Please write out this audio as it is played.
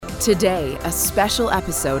Today, a special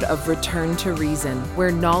episode of Return to Reason,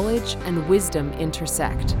 where knowledge and wisdom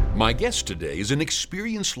intersect. My guest today is an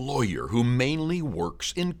experienced lawyer who mainly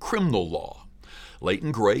works in criminal law.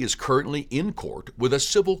 Leighton Grey is currently in court with a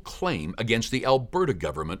civil claim against the Alberta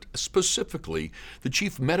government, specifically the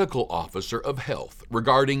Chief Medical Officer of Health,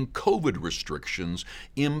 regarding COVID restrictions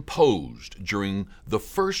imposed during the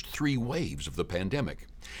first 3 waves of the pandemic.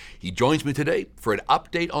 He joins me today for an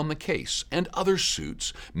update on the case and other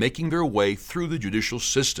suits making their way through the judicial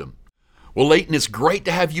system. Well, Leighton, it's great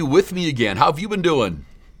to have you with me again. How have you been doing?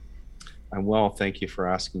 I'm well, thank you for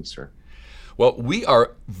asking, sir. Well, we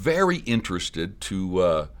are very interested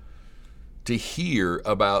to hear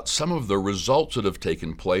about some of the results that have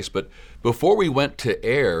taken place. But before we went to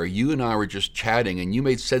air, you and I were just chatting, and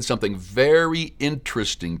you said something very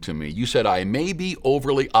interesting to me. You said, I may be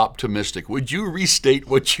overly optimistic. Would you restate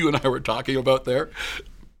what you and I were talking about there?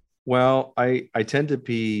 Well, I tend to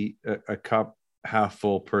be a cup half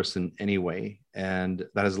full person anyway, and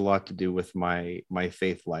that has a lot to do with my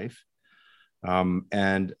faith life.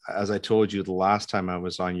 And as I told you the last time I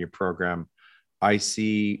was on your program, I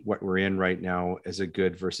see what we're in right now as a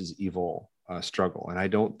good versus evil struggle. And I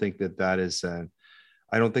don't think that is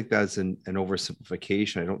I don't think that's an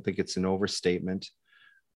oversimplification. I don't think it's an overstatement.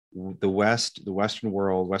 The Western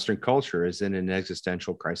world, Western culture is in an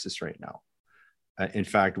existential crisis right now. In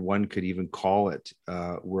fact, one could even call it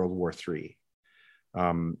World War III.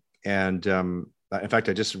 In fact,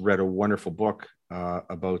 I just read a wonderful book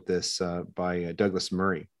about this by Douglas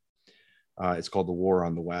Murray. It's called The War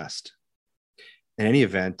on the West. In any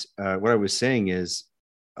event, what I was saying is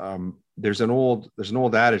there's an old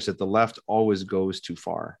adage that the left always goes too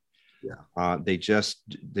far. Yeah.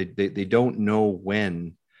 They don't know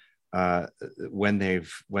when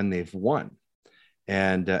they've won,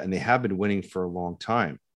 and they have been winning for a long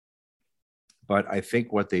time. But I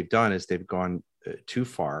think what they've done is they've gone too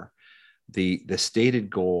far. The stated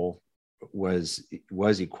goal was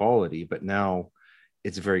equality, but now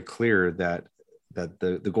it's very clear that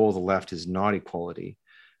the goal of the left is not equality.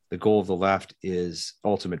 The goal of the left is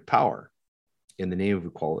ultimate power in the name of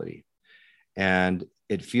equality. And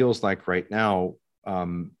it feels like right now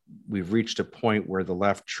we've reached a point where the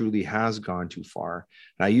left truly has gone too far.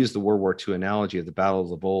 And I use the World War II analogy of the Battle of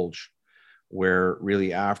the Bulge, where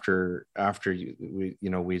really after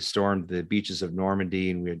we stormed the beaches of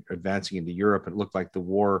Normandy and we were advancing into Europe, it looked like the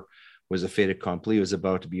war was a fait accompli. It was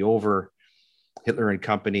about to be over. Hitler and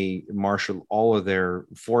company marshaled all of their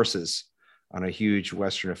forces on a huge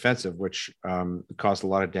Western offensive, which caused a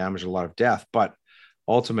lot of damage, a lot of death. But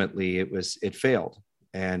ultimately, it failed,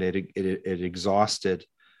 and it exhausted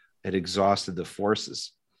the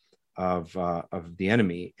forces of the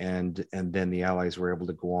enemy, and then the Allies were able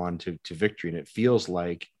to go on to victory. And it feels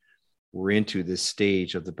like we're into this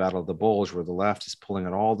stage of the Battle of the Bulge, where the left is pulling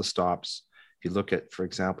on all the stops. If you look at, for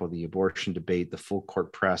example, the abortion debate, the full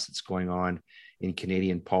court press that's going on in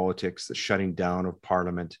Canadian politics, the shutting down of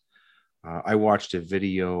Parliament. I watched a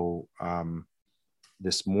video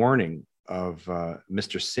this morning of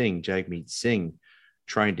Mr. Singh, Jagmeet Singh,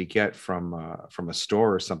 trying to get from a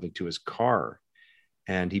store or something to his car,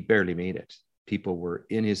 and he barely made it. People were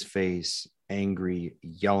in his face, angry,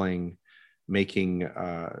 yelling, making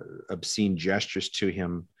obscene gestures to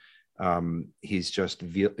him.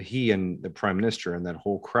 He and the Prime Minister and that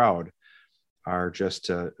whole crowd are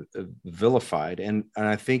just vilified. And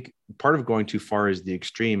I think part of going too far is the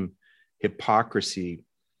extreme hypocrisy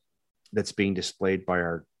that's being displayed by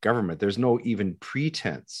our government. There's no even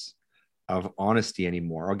pretense of honesty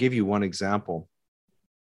anymore. I'll give you one example.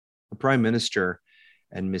 The Prime Minister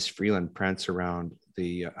and Ms. Freeland prance around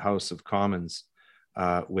the House of Commons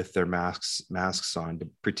with their masks on,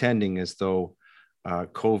 pretending as though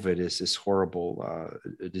COVID is this horrible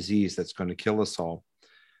disease that's going to kill us all.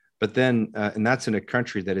 But then, and that's in a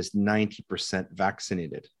country that is 90%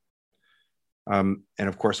 vaccinated. And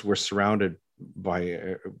of course, we're surrounded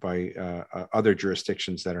by other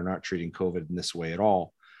jurisdictions that are not treating COVID in this way at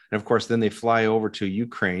all. And of course, then they fly over to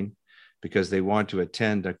Ukraine because they want to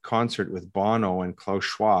attend a concert with Bono and Klaus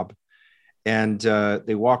Schwab. And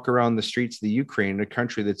they walk around the streets of the Ukraine, a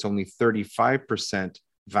country that's only 35%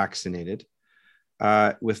 vaccinated,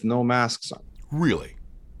 with no masks on. Really?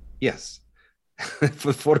 Yes.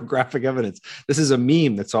 With photographic evidence. This is a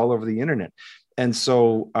meme that's all over the internet. And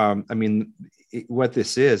so, what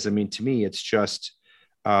this is, to me, it's just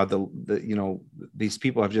these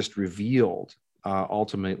people have just revealed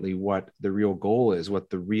ultimately what the real goal is, what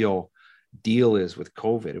the real deal is with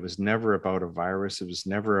COVID. It was never about a virus. It was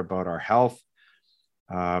never about our health.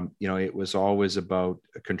 It was always about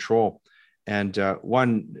control. And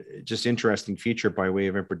one just interesting feature by way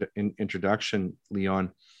of introduction,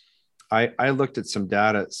 Leon, I looked at some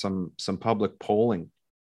data, some public polling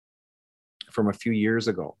from a few years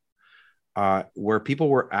ago, where people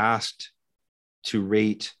were asked to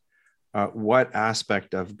rate what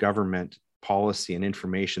aspect of government policy and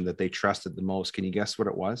information that they trusted the most. Can you guess what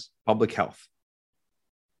it was? Public health.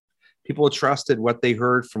 People trusted what they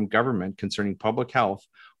heard from government concerning public health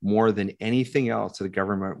more than anything else that the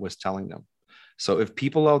government was telling them. So if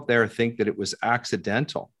people out there think that it was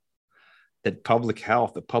accidental that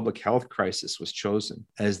the public health crisis was chosen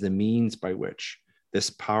as the means by which this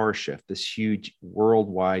power shift, this huge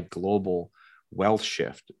worldwide global wealth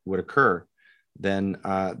shift would occur, then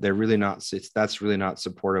they're really not. That's really not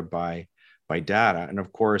supported by data. And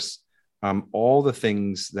of course, all the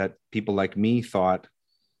things that people like me thought,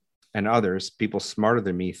 and others, people smarter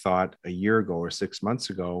than me, thought a year ago or 6 months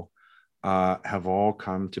ago, have all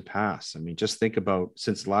come to pass. I mean, just think about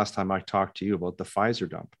since the last time I talked to you about the Pfizer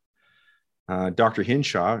dump. Dr.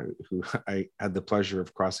 Hinshaw, who I had the pleasure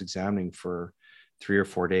of cross-examining for 3 or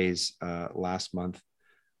 4 days last month,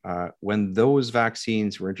 when those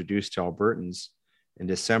vaccines were introduced to Albertans in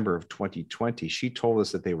December of 2020, she told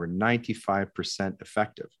us that they were 95%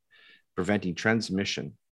 effective, preventing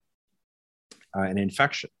transmission and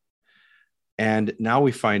infection. And now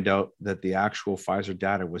we find out that the actual Pfizer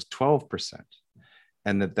data was 12%,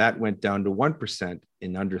 and that went down to 1%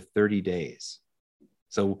 in under 30 days.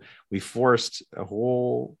 So we forced a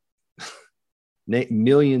whole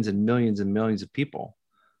millions and millions and millions of people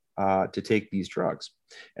to take these drugs.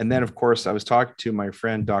 And then, of course, I was talking to my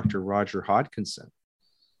friend, Dr. Roger Hodkinson,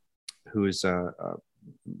 who is a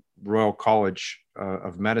Royal College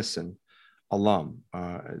of Medicine alum,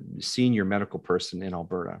 senior medical person in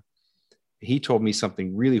Alberta. He told me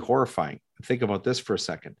something really horrifying. Think about this for a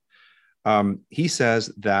second. He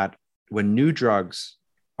says that when new drugs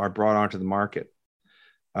are brought onto the market,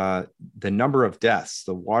 the number of deaths,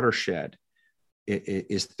 the watershed,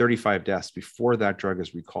 is 35 deaths before that drug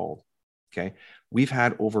is recalled. Okay. We've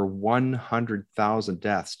had over 100,000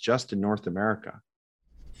 deaths just in North America.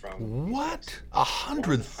 What?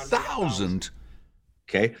 100,000?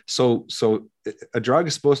 Okay. So a drug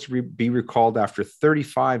is supposed to be recalled after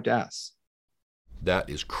 35 deaths. That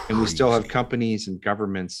is crazy. And we still have companies and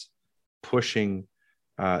governments pushing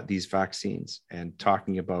these vaccines and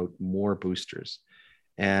talking about more boosters.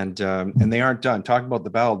 And they aren't done. Talking about the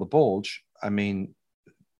Battle of the Bulge, I mean,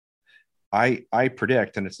 I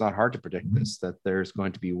predict, and it's not hard to predict this, that there's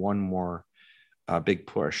going to be one more big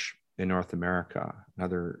push in North America.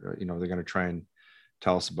 Another, they're going to try and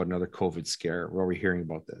tell us about another COVID scare. Where are we hearing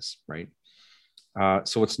about this, right?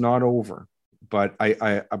 So it's not over, but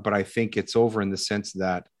I think it's over in the sense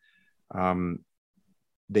that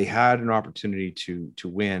they had an opportunity to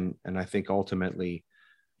win, and I think ultimately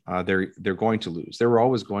they're going to lose. They were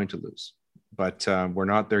always going to lose, but we're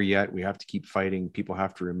not there yet. We have to keep fighting. People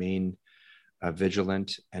have to remain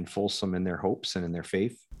vigilant and fulsome in their hopes and in their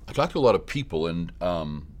faith. I talked to a lot of people, and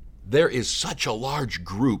there is such a large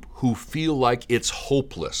group who feel like it's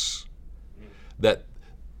hopeless, that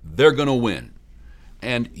they're going to win.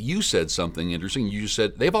 And you said something interesting. You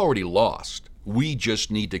said they've already lost. We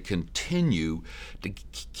just need to continue to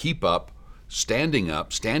keep up, standing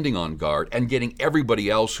on guard, and getting everybody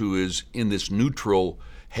else who is in this neutral,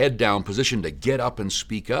 head down position to get up and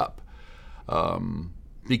speak up.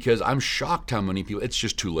 Because I'm shocked how many people, it's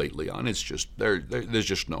just too late, Leon. It's just, there's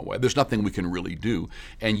just no way. There's nothing we can really do.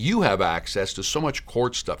 And you have access to so much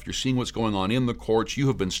court stuff. You're seeing what's going on in the courts. You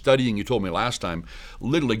have been studying, you told me last time,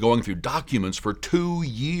 literally going through documents for 2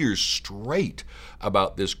 years straight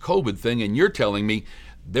about this COVID thing. And you're telling me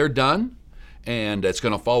they're done and it's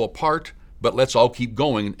going to fall apart, but let's all keep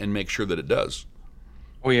going and make sure that it does.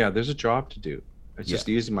 Oh yeah, there's a job to do. It's just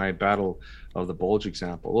using my Battle of the Bulge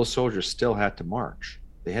example. Those soldiers still had to march.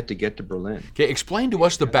 They had to get to Berlin. Okay, explain to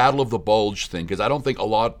us the Battle of the Bulge thing, because I don't think a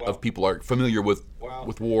lot of people are familiar with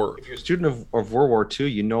war. If you're a student of World War II,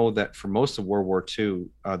 you know that for most of World War II,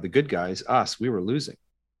 the good guys, us, we were losing.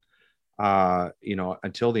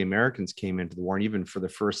 Until the Americans came into the war, and even for the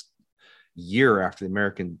first year after the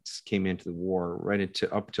Americans came into the war,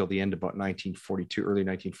 up till the end about 1942, early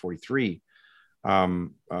 1943,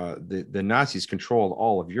 the Nazis controlled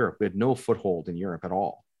all of Europe. We had no foothold in Europe at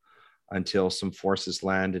all, until some forces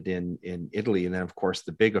landed in Italy. And then, of course,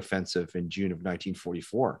 the big offensive in June of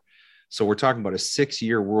 1944. So we're talking about a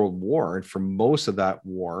 6-year world war. And for most of that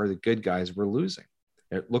war, the good guys were losing.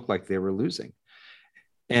 It looked like they were losing.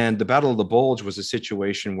 And the Battle of the Bulge was a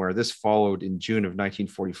situation where this followed in June of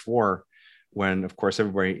 1944, when, of course,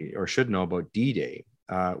 everybody should know about D-Day.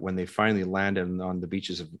 when they finally landed on the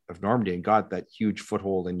beaches of Normandy and got that huge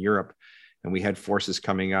foothold in Europe. And we had forces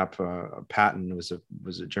coming up. Patton was a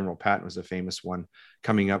General Patton was a famous one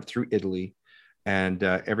coming up through Italy, and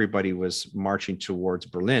everybody was marching towards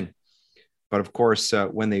Berlin. But of course,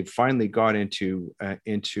 when they finally got into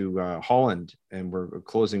Holland and were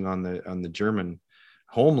closing on the German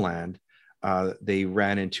homeland, they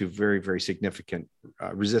ran into very, very significant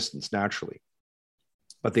resistance naturally.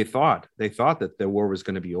 But they thought that the war was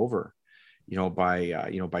going to be over,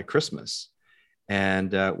 by Christmas.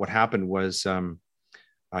 And what happened was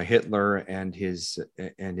Hitler and his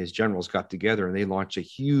generals got together and they launched a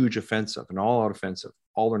huge offensive, an all-out offensive,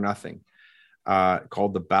 all or nothing,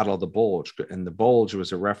 called the Battle of the Bulge. And the Bulge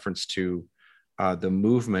was a reference to the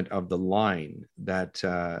movement of the line that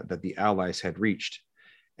the Allies had reached.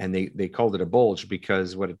 And they called it a bulge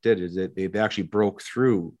because what it did is they actually broke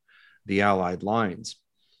through the Allied lines.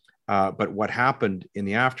 But what happened in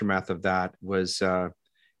the aftermath of that was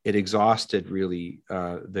it exhausted really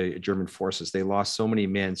the German forces. They lost so many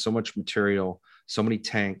men, so much material, so many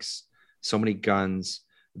tanks, so many guns,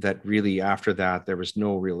 that really after that, there was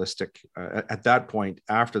no realistic, at that point,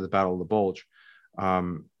 after the Battle of the Bulge,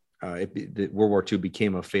 World War II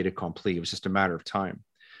became a fait accompli. It was just a matter of time.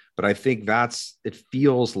 But I think it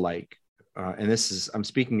feels like, and I'm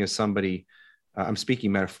speaking as somebody, I'm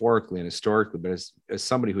speaking metaphorically and historically, but as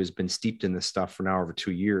somebody who has been steeped in this stuff for now over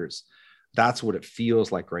 2 years, that's what it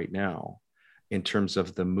feels like right now in terms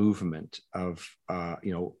of the movement of,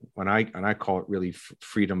 when I call it really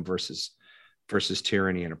freedom versus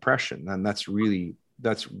tyranny and oppression. And that's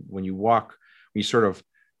when you sort of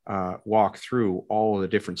walk through all of the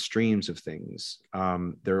different streams of things.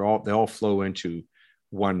 They all flow into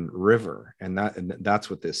one river, and that's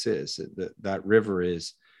what this is. That river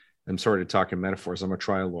is. I'm sorry to talk in metaphors. I'm a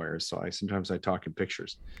trial lawyer, so sometimes I talk in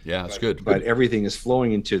pictures. Yeah, it's good. But everything is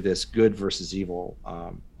flowing into this good versus evil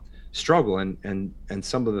struggle, and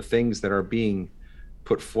some of the things that are being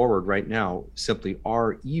put forward right now simply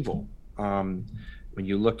are evil. When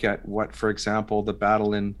you look at what, for example, the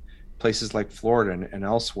battle in places like Florida and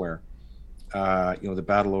elsewhere, the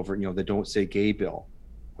battle over, the Don't Say Gay bill,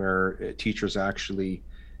 where teachers actually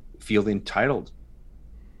feel entitled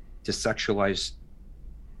to sexualize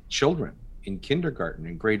children in kindergarten,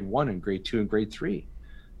 in grade 1 and grade 2 and grade 3,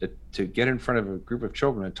 to get in front of a group of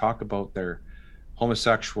children and talk about their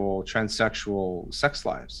homosexual, transsexual sex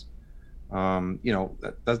lives.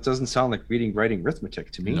 That doesn't sound like reading, writing,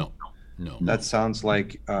 arithmetic to me. No. That sounds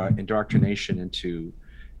like indoctrination into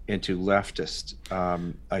leftist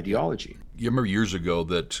ideology. You remember years ago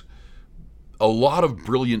that a lot of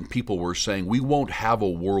brilliant people were saying we won't have a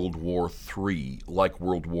World War III like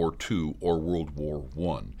World War II or World War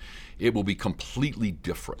I. It will be completely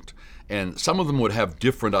different. And some of them would have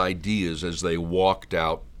different ideas as they walked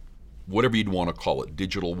out, whatever you'd want to call it,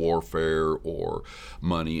 digital warfare or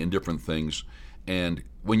money and different things. And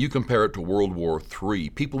when you compare it to World War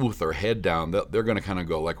III, people with their head down, they're going to kind of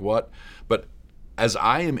go like, what? But as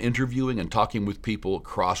I am interviewing and talking with people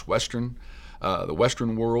across the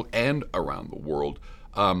Western world and around the world,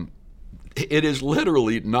 it is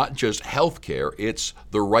literally not just healthcare, it's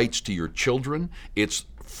the rights to your children, it's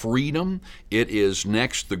freedom, it is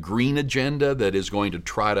next the green agenda that is going to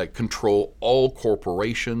try to control all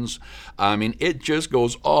corporations. I mean, it just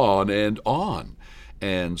goes on and on.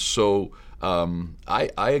 And so I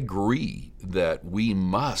agree that we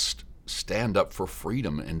must stand up for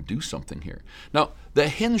freedom and do something here. Now, the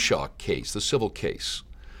Henshaw case, the civil case,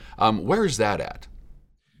 where is that at?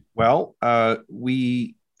 Well,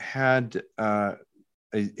 we had a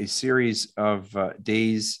series of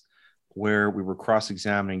days where we were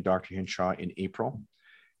cross-examining Dr. Henshaw in April.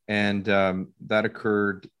 And that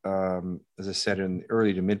occurred, as I said, in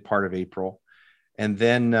early to mid part of April. And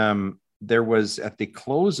then there was, at the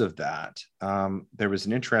close of that, there was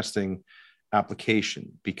an interesting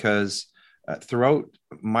application because throughout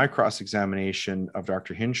my cross-examination of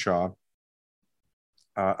Dr. Henshaw,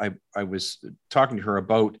 I was talking to her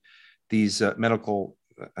about these medical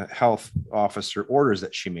health officer orders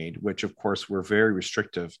that she made, which of course were very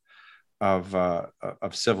restrictive of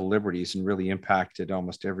civil liberties and really impacted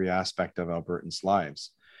almost every aspect of Albertans'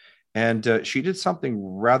 lives. And she did something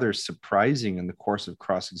rather surprising in the course of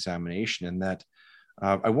cross-examination, in that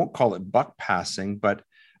I won't call it buck passing, but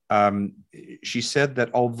she said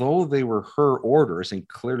that although they were her orders, and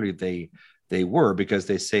clearly they were, because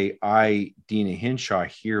they say, I, Dina Henshaw,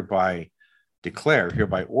 hereby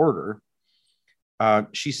order,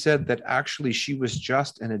 she said that actually she was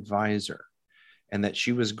just an advisor, and that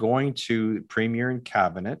she was going to the Premier and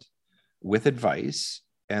Cabinet with advice,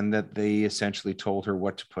 and that they essentially told her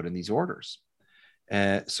what to put in these orders.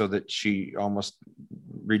 so that she almost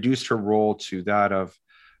reduced her role to that of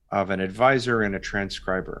an advisor and a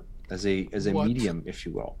transcriber, as a medium, if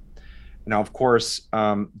you will. Now, of course,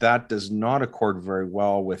 that does not accord very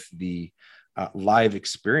well with the live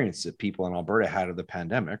experience that people in Alberta had of the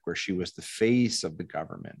pandemic, where she was the face of the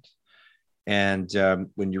government. And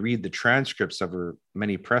when you read the transcripts of her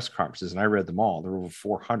many press conferences, and I read them all, there were over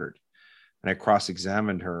 400, and I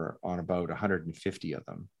cross-examined her on about 150 of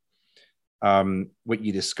them. What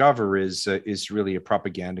you discover is really a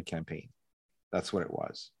propaganda campaign. That's what it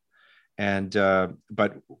was. And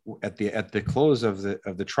but at the close of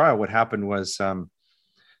the trial, what happened was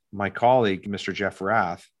my colleague, Mr. Jeff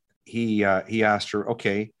Rath, he asked her,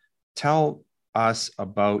 okay, tell us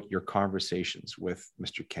about your conversations with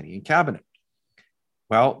Mr. Kenney in cabinet.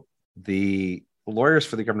 Well, the lawyers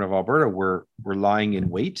for the government of Alberta were lying in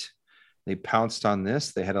wait. They pounced on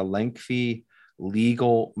this. They had a lengthy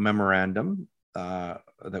legal memorandum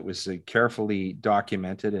that was carefully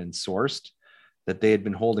documented and sourced, that they had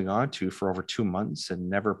been holding on to for over 2 months and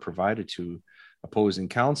never provided to opposing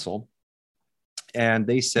counsel. And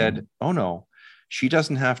they said, oh no, she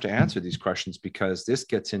doesn't have to answer these questions because this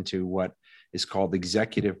gets into what is called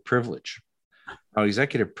executive privilege. Now,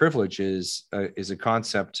 executive privilege is a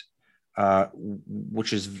concept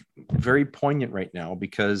which is very poignant right now,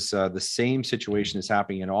 because the same situation is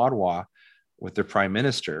happening in Ottawa with their prime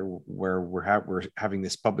minister, where we're having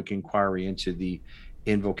this public inquiry into the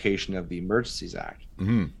invocation of the Emergencies Act.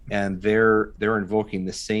 Mm-hmm. And they're invoking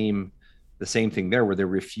the same thing there, where they're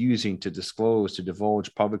refusing to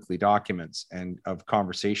divulge publicly documents and of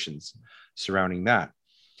conversations surrounding that.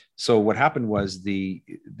 So what happened was the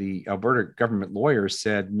Alberta government lawyers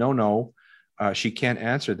said, no, she can't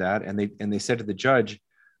answer that. And they said to the judge,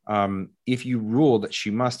 if you rule that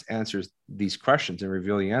she must answer these questions and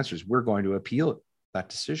reveal the answers, we're going to appeal that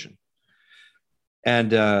decision.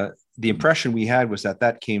 And the impression we had was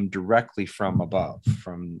that came directly from above,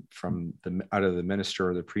 out of the minister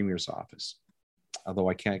or the premier's office, although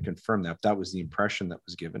I can't confirm that. That was the impression that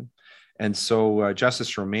was given. And so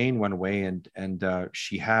Justice Romain went away and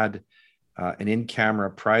she had an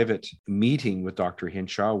in-camera private meeting with Dr.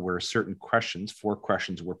 Hinshaw, where certain questions, 4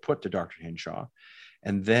 questions, were put to Dr. Hinshaw.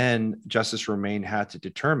 And then Justice Romain had to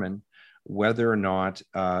determine whether or not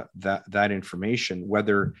that information,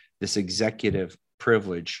 whether this executive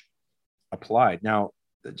privilege applied. Now,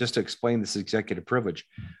 just to explain this executive privilege,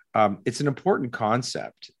 it's an important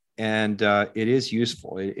concept, and it is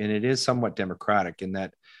useful, and it is somewhat democratic in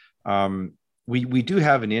that we do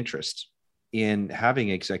have an interest in having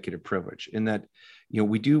executive privilege, in that,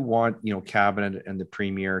 we do want, cabinet and the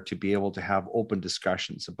premier to be able to have open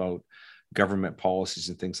discussions about government policies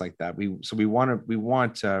and things like that. We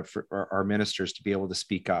want for our ministers to be able to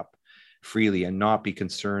speak up freely and not be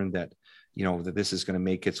concerned that that this is going to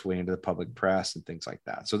make its way into the public press and things like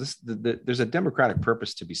that. So there's a democratic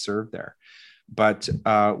purpose to be served there. But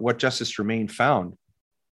what Justice Romain found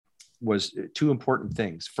was 2 important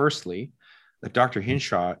things. Firstly, that Dr.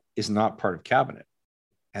 Hinshaw is not part of cabinet,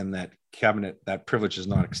 and that privilege does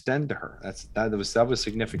not extend to her. That was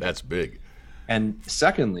significant. That's big. And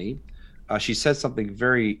secondly, she said something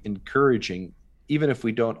very encouraging, even if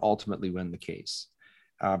we don't ultimately win the case,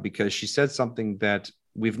 because she said something that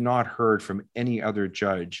we've not heard from any other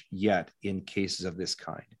judge yet in cases of this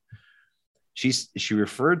kind. She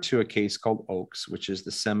referred to a case called Oakes, which is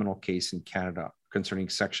the seminal case in Canada concerning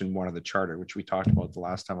Section 1 of the Charter, which we talked about the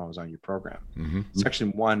last time I was on your program. Mm-hmm.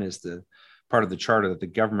 Section 1 is the part of the Charter that the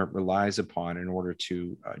government relies upon in order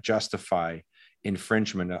to justify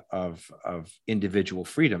infringement of individual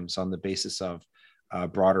freedoms on the basis of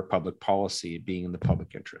broader public policy being in the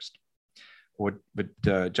public interest. What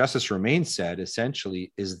Justice Romain said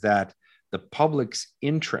essentially is that the public's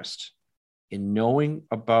interest in knowing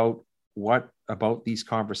about these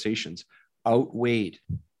conversations outweighed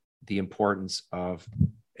the importance of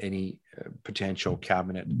any potential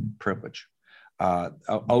cabinet privilege,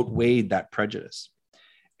 outweighed that prejudice.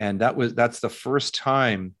 And that's the first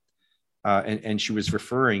time, and she was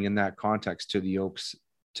referring in that context to the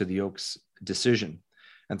Oakes decision.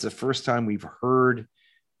 And it's the first time we've heard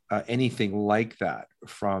anything like that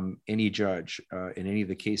from any judge in any of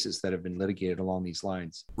the cases that have been litigated along these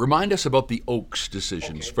lines. Remind us about the Oakes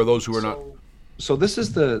decisions for those who are not. So this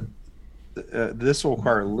is this will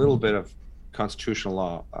require a little bit of constitutional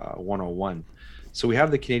law 101. So we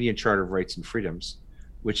have the Canadian Charter of Rights and Freedoms,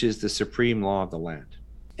 which is the supreme law of the land.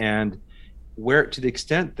 And where, to the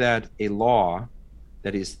extent that a law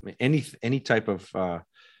that is any type of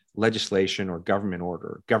legislation or government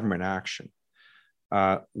order, government action,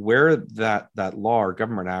 where that law or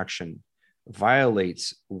government action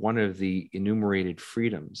violates one of the enumerated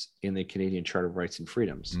freedoms in the Canadian Charter of Rights and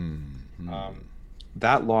Freedoms,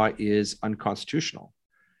 that law is unconstitutional.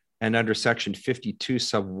 And under Section 52,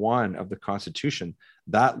 sub 1 of the Constitution,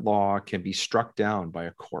 that law can be struck down by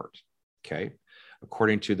a court, okay,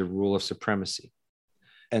 according to the rule of supremacy.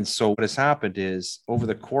 And so what has happened is, over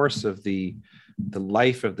the course of the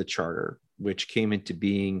life of the Charter, which came into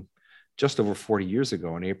being just over 40 years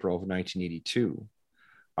ago in April of 1982,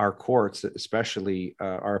 our courts, especially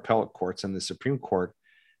our appellate courts and the Supreme Court,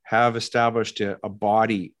 have established a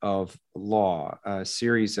body of law, a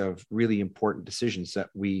series of really important decisions that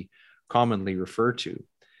we commonly refer to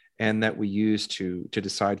and that we use to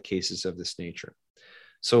decide cases of this nature.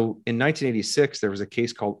 So in 1986, there was a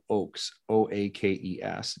case called Oakes,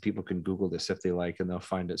 Oakes. People can Google this if they like, and they'll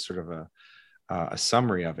find it sort of a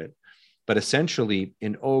summary of it. But essentially,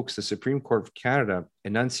 in Oakes, the Supreme Court of Canada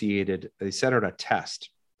they set out a test.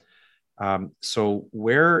 So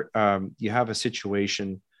where you have a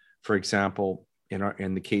situation, for example,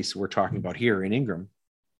 in the case we're talking about here in Ingram,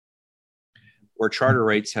 where charter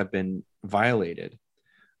rights have been violated,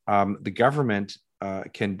 the government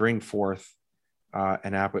can bring forth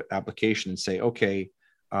an application and say, okay,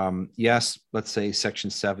 yes, let's say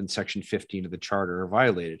Section 7, Section 15 of the Charter are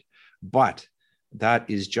violated, but that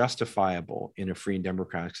is justifiable in a free and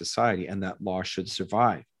democratic society, and that law should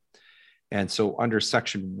survive. And so under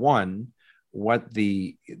Section 1, what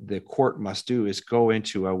the court must do is go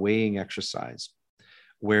into a weighing exercise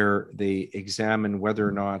where they examine whether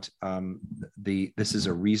or not this is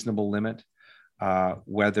a reasonable limit,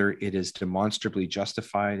 whether it is demonstrably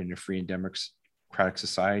justified in a free and democratic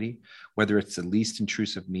society, whether it's the least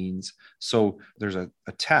intrusive means. So there's a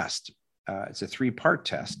test. It's a 3-part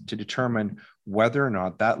test to determine whether or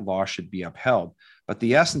not that law should be upheld. But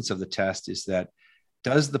the essence of the test is that,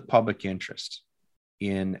 does the public interest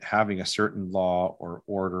in having a certain law or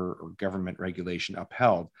order or government regulation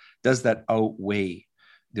upheld, does that outweigh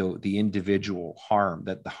the individual harm,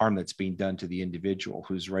 the harm that's being done to the individual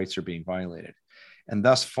whose rights are being violated? And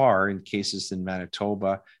thus far, in cases in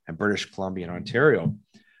Manitoba and British Columbia and Ontario,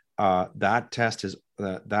 that test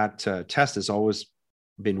has always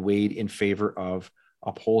been weighed in favor of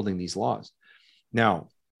upholding these laws. Now,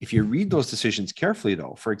 if you read those decisions carefully,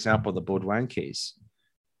 though, for example, the Baudouin case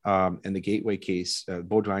and the Gateway case,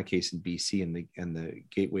 Baudouin case in BC and the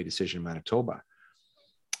Gateway decision in Manitoba,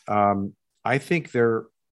 I think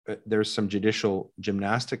there's some judicial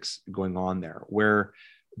gymnastics going on there, where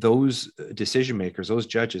those decision makers, those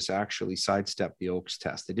judges, actually sidestepped the Oakes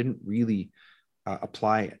test. They didn't really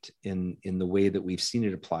apply it in the way that we've seen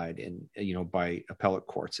it applied by appellate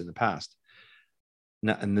courts in the past.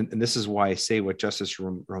 Now, and this is why I say what Justice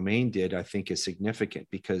Romain did, I think, is significant,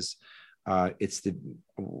 because it's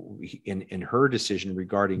in her decision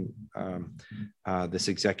regarding this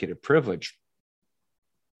executive privilege,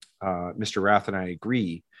 Mr. Rath and I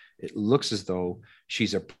agree. It looks as though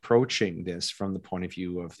she's approaching this from the point of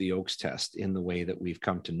view of the Oakes test in the way that we've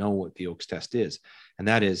come to know what the Oakes test is, and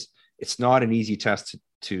that is, it's not an easy test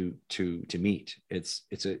to meet.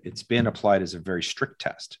 It's been applied as a very strict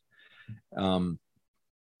test,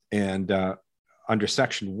 and under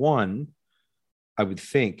Section 1, I would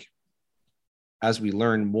think, as we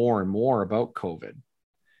learn more and more about COVID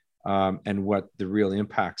and what the real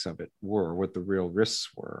impacts of it were, what the real risks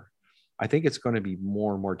were, I think it's going to be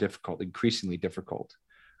more and more difficult, increasingly difficult,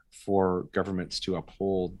 for governments to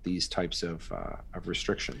uphold these types of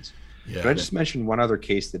restrictions. Yeah. But I just mentioned one other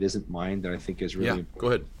case that isn't mine that I think is really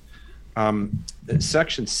important. Go ahead.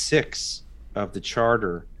 Section 6 of the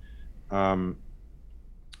Charter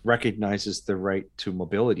recognizes the right to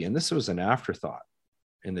mobility. And this was an afterthought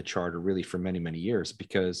in the Charter really for many, many years,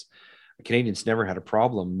 because Canadians never had a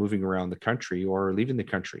problem moving around the country or leaving the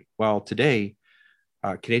country. Well, today,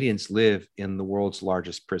 Canadians live in the world's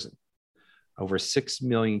largest prison. Over 6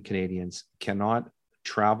 million Canadians cannot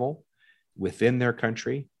travel within their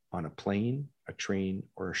country on a plane, a train,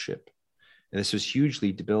 or a ship. And this was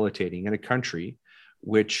hugely debilitating in a country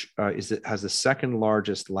which has the second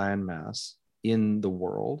largest landmass in the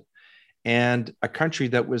world, and a country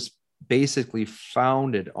that was basically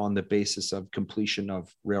founded on the basis of completion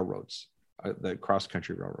of railroads, the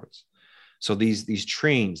cross-country railroads. So these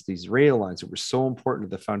trains, these rail lines that were so important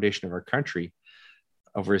to the foundation of our country,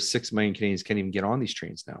 over 6 million Canadians can't even get on these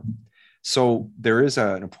trains now. So there is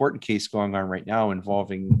an important case going on right now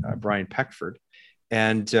involving Brian Peckford,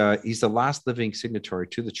 and he's the last living signatory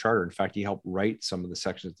to the Charter. In fact, he helped write some of the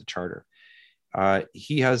sections of the Charter.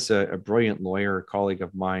 He has a brilliant lawyer, a colleague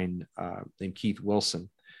of mine named Keith Wilson,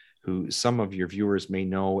 who some of your viewers may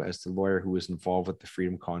know as the lawyer who was involved with the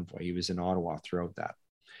Freedom Convoy. He was in Ottawa throughout that.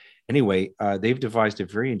 Anyway, they've devised a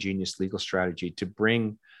very ingenious legal strategy to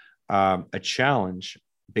bring a challenge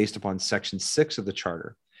based upon Section 6 of the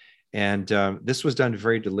Charter. And this was done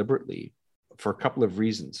very deliberately for a couple of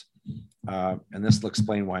reasons. And this will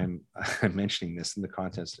explain why I'm mentioning this in the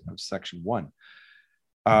context of Section 1.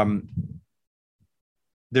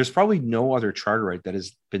 There's probably no other charter right that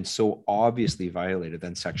has been so obviously violated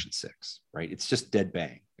than Section 6, right? It's just dead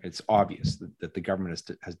bang. It's obvious that the government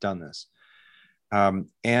has done this.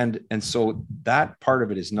 And so that part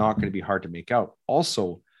of it is not going to be hard to make out.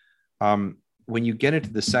 Also, when you get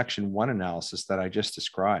into the Section 1 analysis that I just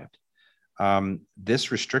described,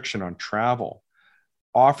 this restriction on travel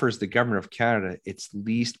offers the government of Canada its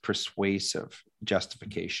least persuasive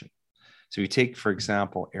justification. So you take, for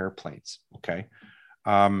example, airplanes, okay?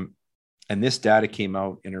 And this data came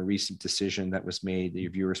out in a recent decision that was made, that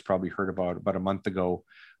your viewers probably heard about a month ago,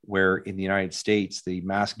 where in the United States, the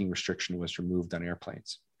masking restriction was removed on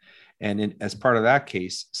airplanes. And as part of that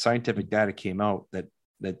case, scientific data came out that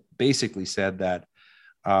basically said that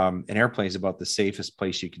an airplane is about the safest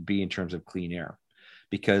place you could be in terms of clean air,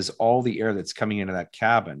 because all the air that's coming into that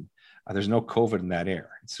cabin, there's no COVID in that air.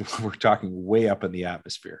 So we're talking way up in the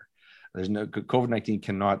atmosphere. There's no COVID-19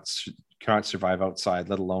 cannot survive outside,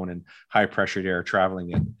 let alone in high pressured air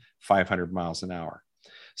traveling at 500 miles an hour.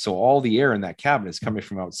 So all the air in that cabin is coming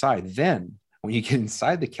from outside. Then when you get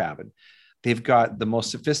inside the cabin, they've got the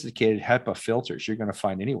most sophisticated HEPA filters you're going to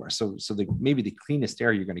find anywhere. So maybe the cleanest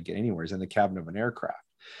air you're going to get anywhere is in the cabin of an aircraft.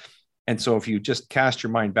 And so if you just cast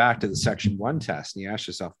your mind back to the Section 1 test and you ask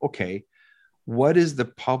yourself, okay, what is the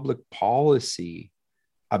public policy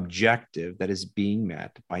objective that is being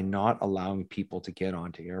met by not allowing people to get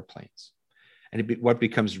onto airplanes? And what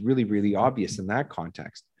becomes really, really obvious in that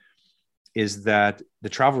context is that the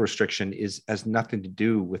travel restriction has nothing to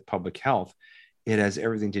do with public health. It has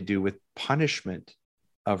everything to do with punishment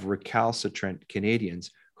of recalcitrant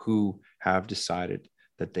Canadians who have decided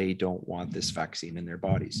that they don't want this vaccine in their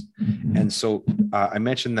bodies. And so I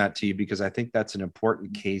mentioned that to you because I think that's an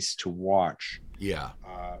important case to watch. Yeah.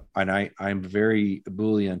 And I'm very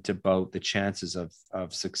ebullient about the chances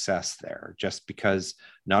of success there, just because,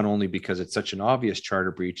 not only because it's such an obvious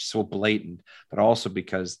charter breach, so blatant, but also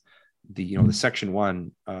because the Section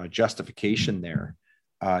 1 justification there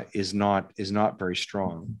is not very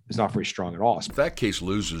strong. It's not very strong at all. If that case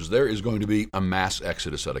loses, there is going to be a mass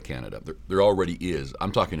exodus out of Canada. There already is.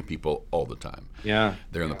 I'm talking to people all the time. Yeah.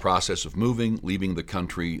 They're in the process of moving, leaving the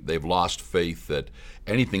country. They've lost faith that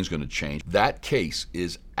anything's going to change. That case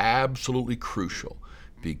is absolutely crucial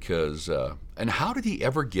because, and how did he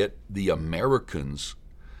ever get the Americans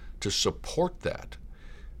to support that?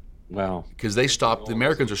 Well, because the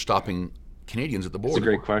Americans are stopping Canadians at the border. It's a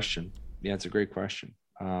great question. Yeah, it's a great question.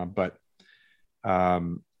 But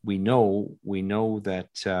we know that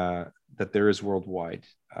there is worldwide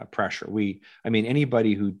pressure.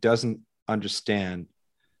 Anybody who doesn't understand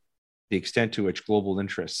the extent to which global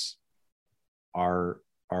interests are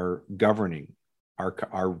governing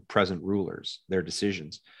our present rulers, their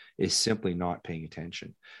decisions, is simply not paying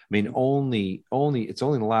attention. It's only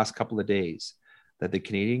in the last couple of days that the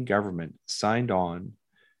Canadian government signed on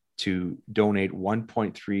to donate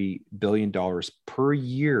 $1.3 billion per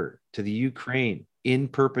year to the Ukraine in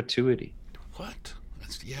perpetuity. What?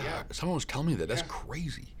 Someone was telling me that. That's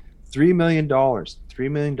crazy. $3 million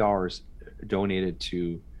donated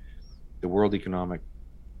to the World Economic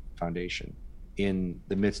Foundation in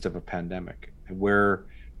the midst of a pandemic, where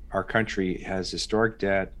our country has historic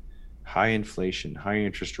debt, high inflation, high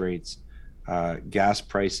interest rates, gas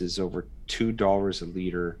prices over $2 a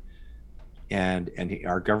liter, and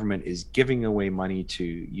our government is giving away money to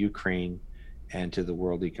Ukraine and to the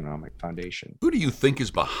World Economic Foundation. Who do you think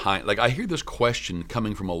is behind? I hear this question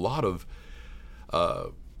coming from a lot of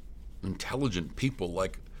intelligent people.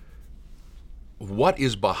 What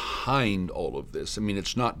is behind all of this?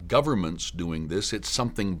 It's not governments doing this. It's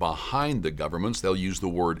something behind the governments. They'll use the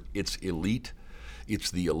word, it's elite.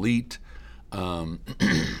 It's the elite. I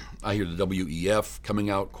hear the WEF coming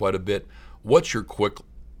out quite a bit. What's your quick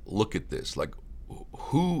look at this?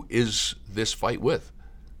 Who is this fight with?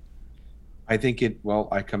 I think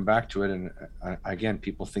I come back to it, and again,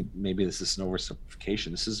 people think maybe this is an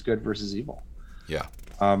oversimplification. This is good versus evil. Yeah.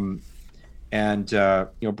 And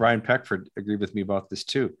Brian Peckford agreed with me about this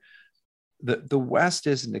too. The West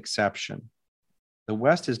is an exception. The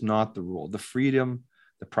West is not the rule. The freedom,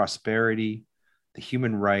 the prosperity, the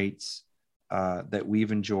human rights that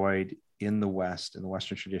we've enjoyed in the West, in the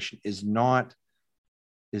Western tradition, is not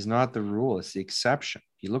the rule. It's the exception.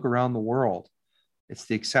 You look around the world, it's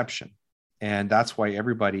the exception. And that's why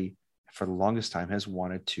everybody for the longest time has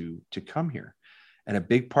wanted to come here. And a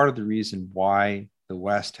big part of the reason why the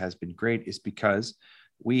West has been great is because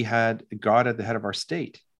we had God at the head of our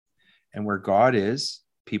state. And where God is,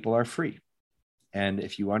 people are free. And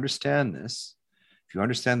if you understand this, if you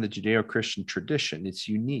understand the Judeo-Christian tradition, it's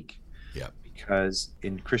unique. Yeah. Because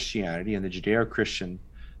in Christianity and the Judeo-Christian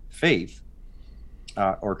faith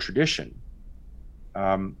or tradition,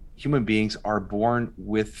 human beings are born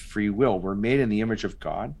with free will. We're made in the image of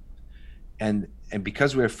God. And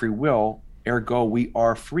because we have free will, ergo, we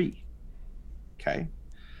are free. Okay.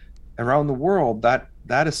 Around the world, that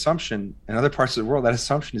assumption, in other parts of the world, that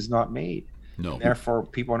assumption is not made. No. And therefore,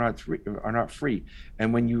 people are not free.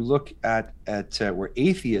 And when you look at where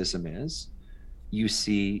atheism is, you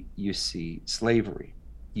see slavery,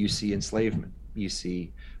 you see enslavement, you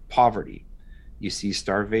see poverty, you see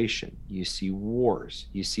starvation, you see wars,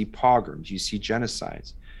 you see pogroms, you see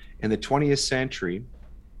genocides. In the 20th century,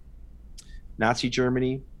 Nazi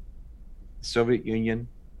Germany, Soviet Union,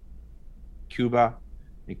 Cuba,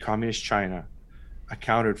 and Communist China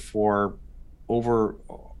accounted for over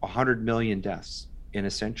 100 million deaths in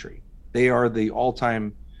a century. They are the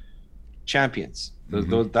all-time champions.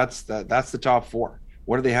 That's the top four.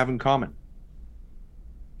 What do they have in common?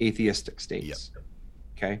 Atheistic states. Yep.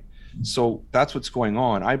 Okay, so that's what's going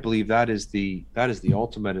on. I believe that is the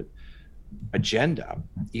ultimate agenda.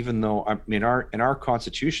 Even though in our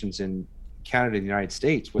constitutions in Canada and the United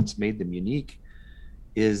States, what's made them unique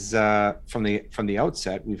is from the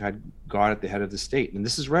outset, we've had God at the head of the state, and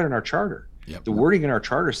this is right in our charter. Yep. The wording in our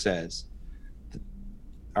charter says that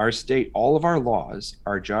our state, all of our laws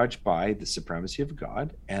are judged by the supremacy of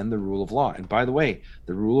God and the rule of law. And by the way,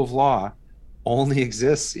 the rule of law only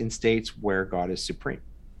exists in states where God is supreme,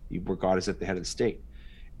 where God is at the head of the state.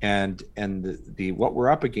 And the what we're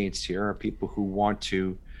up against here are people who want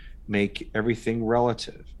to make everything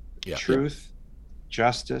relative. Yeah. Truth,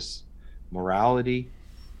 justice, morality,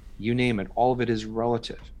 you name it, all of it is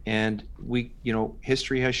relative. And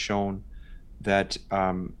history has shown that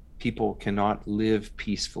people cannot live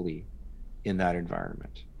peacefully in that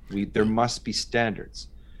environment. There must be standards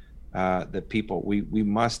that we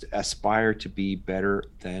must aspire to be better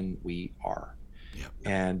than we are. Yeah.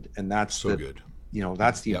 And that's so good.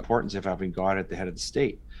 That's the importance of having God at the head of the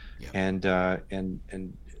state. Yeah. And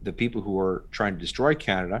the people who are trying to destroy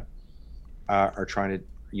Canada are trying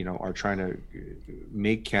to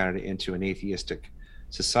make Canada into an atheistic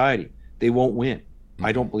society. They won't win. Mm-hmm.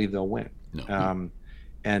 I don't believe they'll win. No.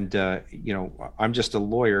 I'm just a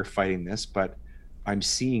lawyer fighting this, but I'm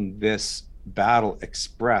seeing this battle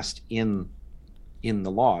expressed in the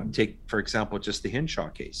law. Take, for example, just the Hinshaw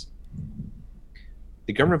case.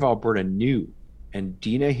 The government of Alberta knew, and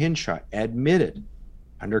Dina Hinshaw admitted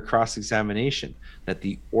under cross-examination that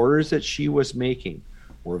the orders that she was making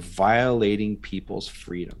were violating people's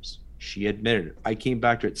freedoms. She admitted it. I came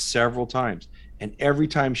back to it several times, and every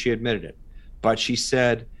time she admitted it. But she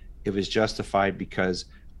said it was justified because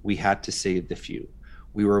we had to save the few.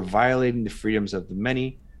 We were violating the freedoms of the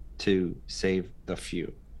many to save the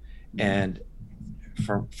few. And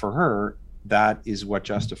for her, that is what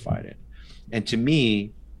justified it. And to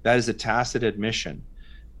me, that is a tacit admission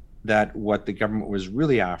that what the government was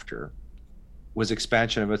really after was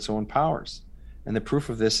expansion of its own powers. And the proof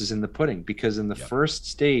of this is in the pudding, because in the first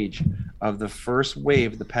stage of the first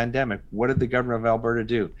wave of the pandemic, what did the government of Alberta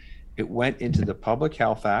do? It went into the Public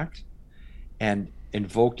Health Act and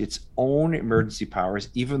invoked its own emergency powers,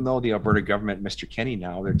 even though the Alberta government, Mr. Kenney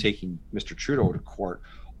now, they're taking Mr. Trudeau to court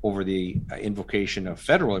over the invocation of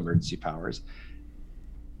federal emergency powers.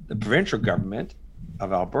 The provincial government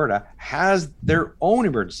of Alberta has their own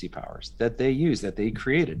emergency powers that they use, that they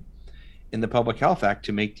created in the Public Health Act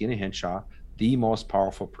to make Dina Hinshaw the most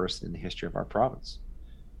powerful person in the history of our province.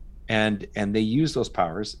 And they use those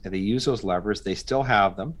powers and they use those levers. They still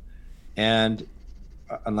have them. And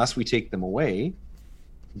unless we take them away,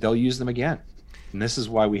 they'll use them again. And this is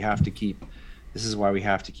why we have to keep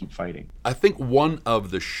fighting. I think one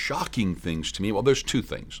of the shocking things to me, well, there's two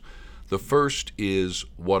things. The first is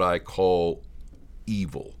what I call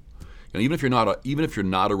evil. And even if you're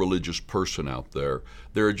not a religious person out there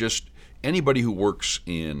are just anybody who works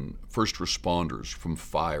in first responders, from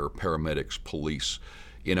fire, paramedics, police,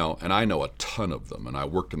 and I know a ton of them, and I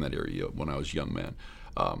worked in that area when I was a young man.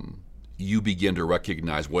 You begin to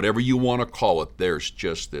recognize, whatever you want to call it, there's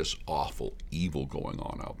just this awful evil going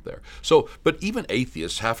on out there. So, but even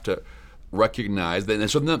atheists have to recognize that.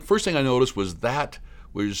 And so the first thing I noticed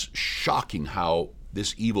was shocking how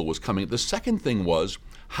this evil was coming. The second thing was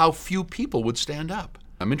how few people would stand up.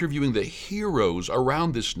 I'm interviewing the heroes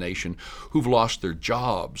around this nation who've lost their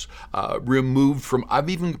jobs, I've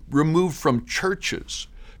even removed from churches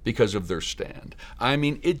because of their stand. I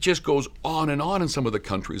mean, it just goes on and on in some of the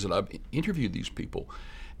countries that I've interviewed these people.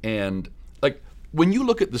 And like, when you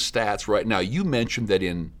look at the stats right now, you mentioned that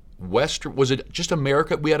in Western, was it just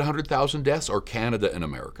America we had 100,000 deaths, or Canada and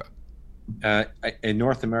America? In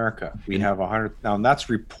North America, we have 100. Now, and that's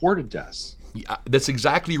reported deaths. Yeah, that's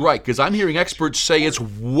exactly right, because I'm hearing experts say it's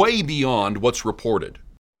way beyond what's reported.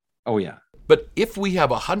 Oh, yeah. But if we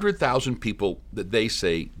have 100,000 people that they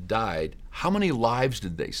say died, how many lives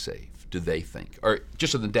did they save, do they think? Or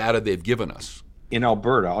just in the data they've given us? In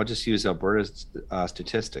Alberta, I'll just use Alberta's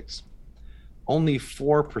statistics. Only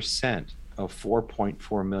 4% of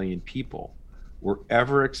 4.4 million people were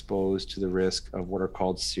ever exposed to the risk of what are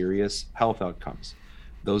called serious health outcomes.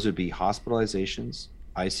 Those would be hospitalizations,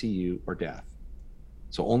 ICU, or death.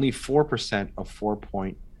 So only 4% of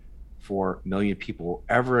 4.4 million people were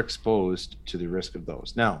ever exposed to the risk of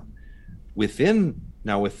those. So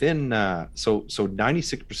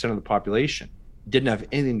 96% of the population didn't have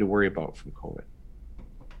anything to worry about from COVID.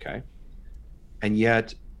 Okay. And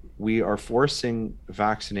yet we are forcing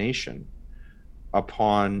vaccination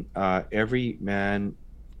upon every man,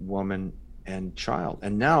 woman, and child.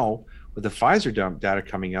 And now with the Pfizer data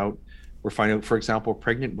coming out, we're finding out, for example,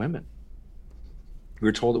 pregnant women. We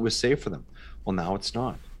were told it was safe for them. Well, now it's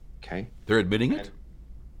not. Okay. They're admitting it?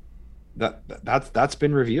 That's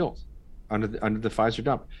been revealed under the Pfizer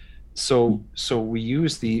dump. So we're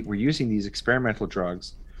using these experimental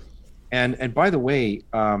drugs. And by the way,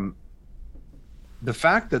 the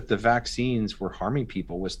fact that the vaccines were harming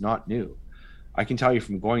people was not new. I can tell you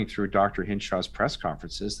from going through Dr. Hinshaw's press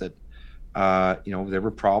conferences that there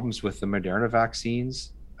were problems with the Moderna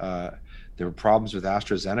vaccines. There were problems with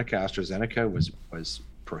AstraZeneca. AstraZeneca was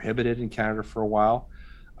prohibited in Canada for a while.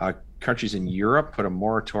 Countries in Europe put a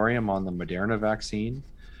moratorium on the Moderna vaccine.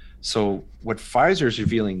 So what Pfizer is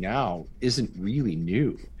revealing now isn't really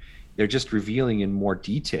new. They're just revealing in more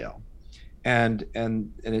detail, and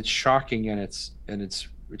it's shocking, and it's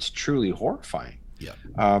truly horrifying. Yeah.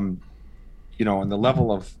 And the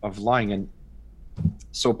level of lying. And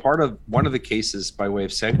so one of the cases, by way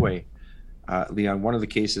of segue, Leon, one of the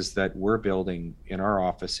cases that we're building in our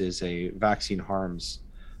office is a vaccine harms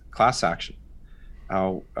class action.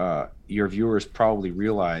 Your viewers probably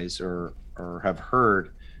realize or have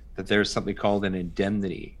heard that there's something called an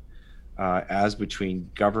indemnity as between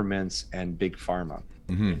governments and big pharma.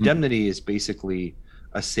 Mm-hmm. Indemnity is basically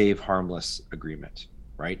a save harmless agreement,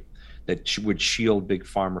 right? That would shield big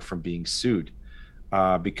pharma from being sued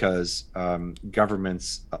because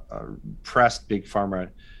governments pressed big pharma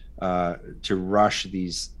to rush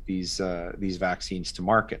these vaccines to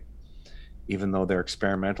market, even though they're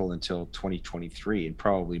experimental until 2023 and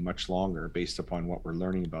probably much longer based upon what we're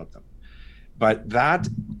learning about them. But that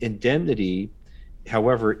indemnity,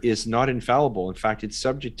 however, is not infallible. In fact, it's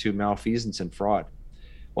subject to malfeasance and fraud.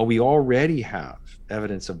 Well, we already have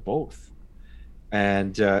evidence of both.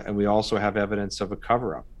 And we also have evidence of a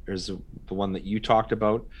cover-up. There's the one that you talked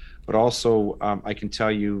about, but also I can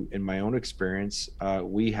tell you in my own experience,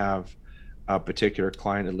 we have a particular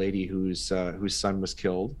client, a lady whose son was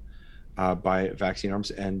killed by vaccine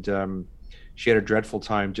arms, and she had a dreadful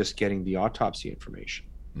time just getting the autopsy information.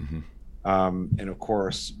 Mm-hmm. And of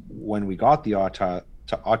course, when we got the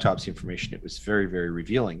autopsy information, it was very, very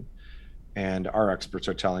revealing. And our experts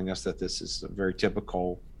are telling us that this is a very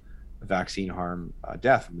typical vaccine harm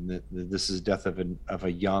death. I mean, this is death of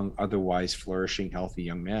a young, otherwise flourishing, healthy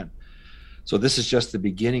young man. So this is just the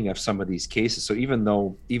beginning of some of these cases. So even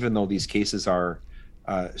though these cases are,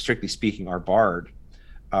 strictly speaking, are barred,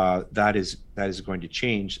 that is going to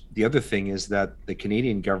change. The other thing is that the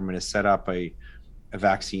Canadian government has set up a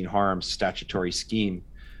vaccine harms statutory scheme,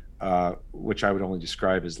 which I would only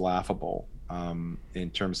describe as laughable in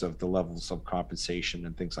terms of the levels of compensation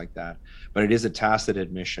and things like that. But it is a tacit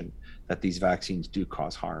admission that these vaccines do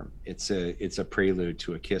cause harm. It's a prelude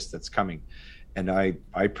to a kiss that's coming. And I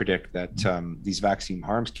predict that these vaccine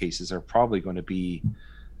harms cases are probably going to be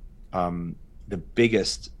the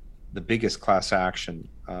biggest class action.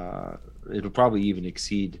 It'll probably even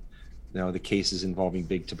exceed the cases involving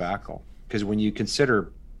big tobacco. Because when you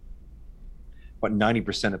consider what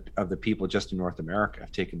 90% of the people just in North America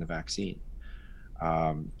have taken the vaccine,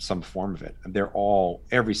 some form of it, and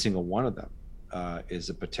every single one of them is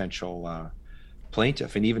a potential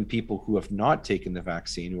plaintiff. And even people who have not taken the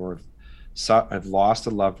vaccine or have lost a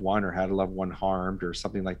loved one or had a loved one harmed or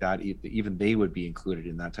something like that, even they would be included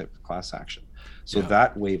in that type of class action. So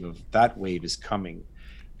yeah. That wave is coming,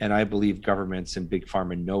 and I believe governments and big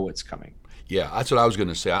pharma know it's coming. Yeah, that's what I was going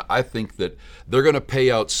to say. I think that they're going to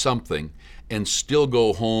pay out something and still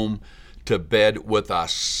go home to bed with a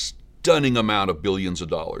stunning amount of billions of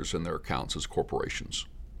dollars in their accounts as corporations.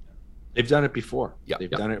 They've done it before. Yeah. They've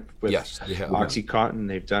done it with they have. OxyContin.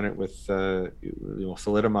 They've done it with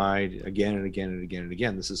thalidomide again and again and again and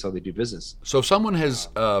again. This is how they do business. So if someone has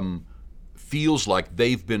feels like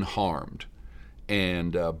they've been harmed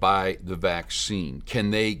and by the vaccine, can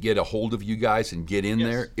they get a hold of you guys and get in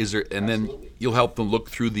there? Is there, and Absolutely. Then you'll help them look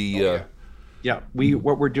through the.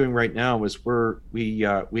 What we're doing right now is we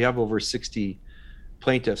have over 60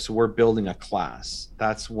 plaintiffs, so we're building a class.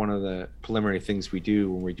 That's one of the preliminary things we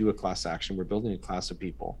do when we do a class action. We're building a class of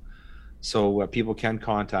people, so people can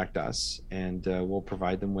contact us, and we'll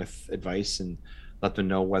provide them with advice and let them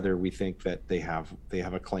know whether we think that they have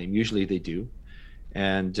a claim. Usually they do,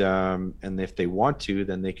 and if they want to,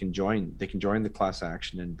 then they can join the class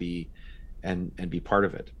action and be part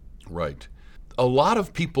of it. Right. A lot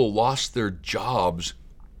of people lost their jobs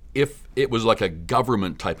if it was like a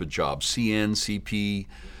government type of job, CN, CP,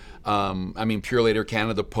 Purolator,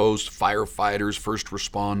 Canada Post, firefighters, first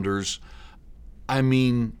responders.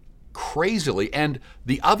 Crazily. And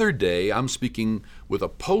the other day, I'm speaking with a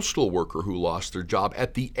postal worker who lost their job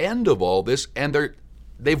at the end of all this, and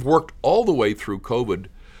they've worked all the way through COVID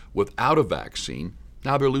without a vaccine.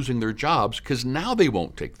 Now they're losing their jobs because now they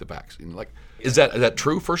won't take the vaccine. Is that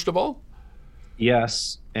true, first of all?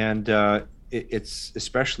 Yes, and it's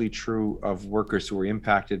especially true of workers who were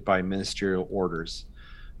impacted by ministerial orders.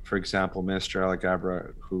 For example, Minister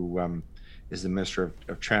Alagabra, who is the Minister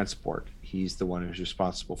of Transport, he's the one who's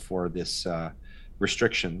responsible for this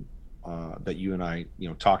restriction that you and I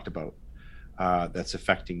talked about, that's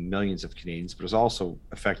affecting millions of Canadians, but is also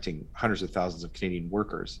affecting hundreds of thousands of Canadian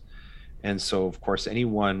workers. And so, of course,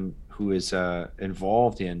 anyone who is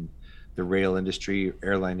involved in the rail industry,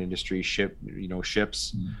 airline industry,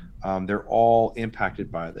 ships, they're all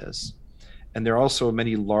impacted by this. And there are also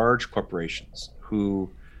many large corporations who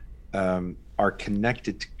are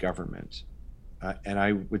connected to government, and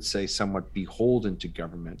I would say somewhat beholden to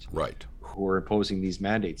government, right, who are imposing these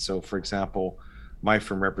mandates. So, for example, my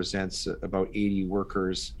firm represents about 80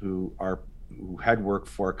 workers who had worked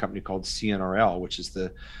for a company called CNRL, which is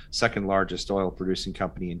the second largest oil producing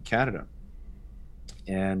company in Canada.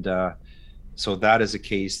 And so that is a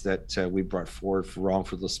case that we brought forward for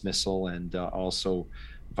wrongful dismissal and also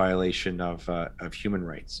violation of human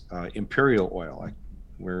rights. Imperial Oil,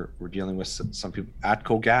 we're dealing with some people.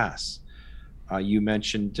 Atco Gas, you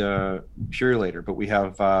mentioned Purolator, but we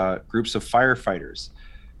have groups of firefighters,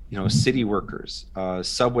 city workers,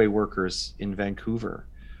 subway workers in Vancouver.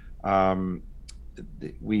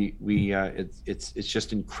 It's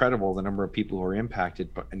just incredible the number of people who are impacted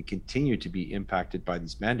and continue to be impacted by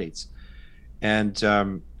these mandates.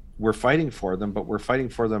 And we're fighting for them, but we're fighting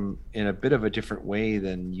for them in a bit of a different way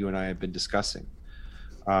than you and I have been discussing.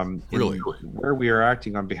 Really? Where we are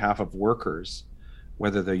acting on behalf of workers,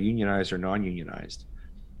 whether they're unionized or non-unionized,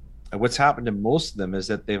 what's happened to most of them is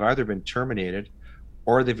that they've either been terminated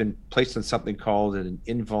or they've been placed on something called an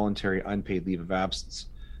involuntary unpaid leave of absence,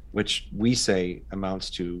 which we say amounts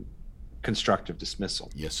to constructive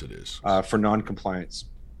dismissal. Yes, it is. For non-compliance.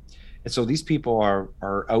 And so these people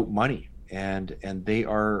are out money, and they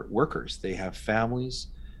are workers. They have families,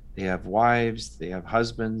 they have wives, they have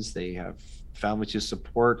husbands, they have families to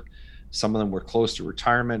support. Some of them were close to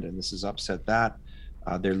retirement, and this has upset that.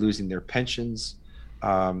 They're losing their pensions.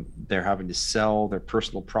 They're having to sell their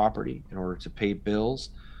personal property in order to pay bills.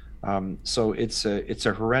 So it's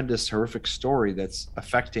a horrific story that's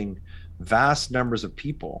affecting vast numbers of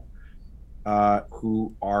people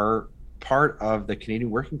who are part of the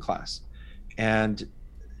Canadian working class. And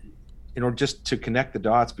just to connect the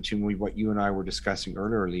dots between what you and I were discussing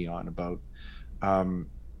earlier, Leon, about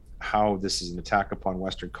how this is an attack upon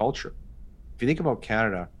Western culture. If you think about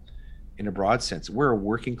Canada in a broad sense, we're a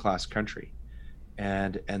working class country,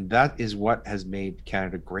 and that is what has made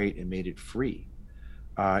Canada great and made it free.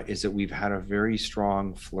 Is that we've had a very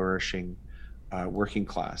strong, flourishing working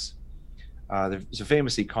class. There's a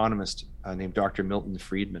famous economist named Dr. Milton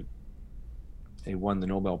Friedman. He won the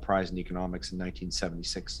Nobel Prize in Economics in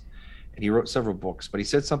 1976, and he wrote several books. But he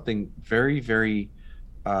said something very, very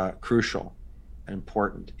crucial and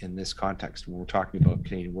important in this context when we're talking about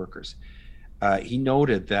Canadian workers. He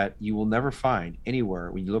noted that you will never find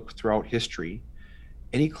anywhere, when you look throughout history,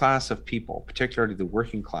 any class of people, particularly the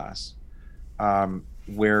working class,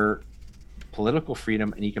 where political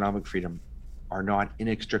freedom and economic freedom are not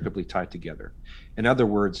inextricably tied together. In other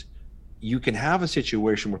words, you can have a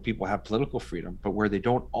situation where people have political freedom, but where they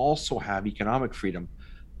don't also have economic freedom,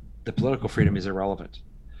 the political freedom is irrelevant.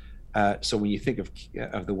 So when you think of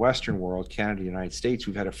the Western world, Canada, United States,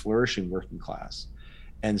 we've had a flourishing working class.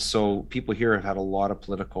 And so people here have had a lot of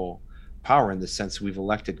political power in the sense we've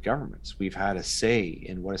elected governments. We've had a say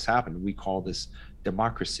in what has happened. We call this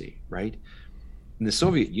democracy, right? In the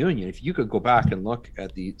Soviet Union, if you could go back and look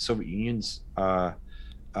at the Soviet Union's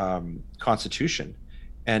constitution,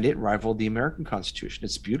 and it rivaled the American Constitution.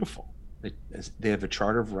 It's beautiful. They have a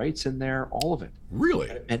Charter of Rights in there, all of it. Really?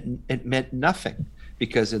 It meant nothing,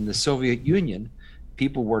 because in the Soviet Union,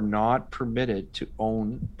 people were not permitted to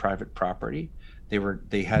own private property.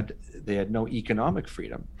 They had no economic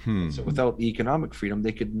freedom. So without the economic freedom,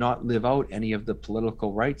 they could not live out any of the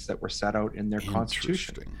political rights that were set out in their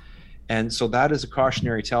constitution. And so that is a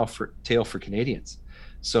cautionary tale for Canadians.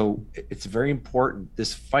 So it's very important.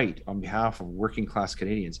 This fight on behalf of working class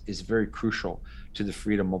Canadians is very crucial to the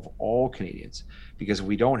freedom of all Canadians, because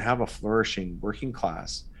we don't have a flourishing working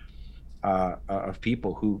class of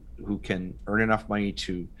people who can earn enough money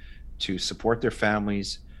to support their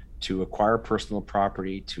families, to acquire personal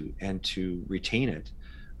property, and to retain it.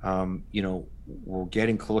 We're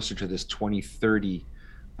getting closer to this 2030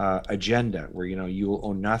 agenda where you'll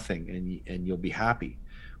own nothing and you'll be happy.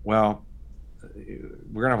 Well,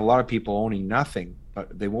 we're gonna have a lot of people owning nothing,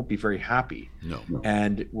 but they won't be very happy. No.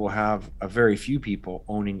 And we'll have a very few people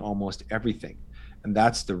owning almost everything, and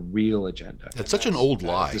that's the real agenda. That's such an old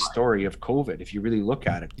lie. The story of COVID, if you really look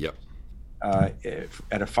at it. Yep.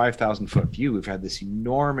 At a 5,000 foot view, we've had this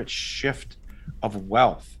enormous shift of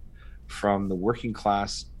wealth from the working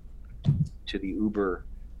class to the uber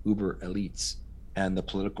elites and the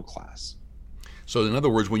political class. So in other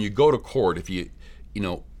words, when you go to court, if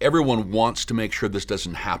everyone wants to make sure this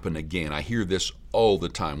doesn't happen again. I hear this all the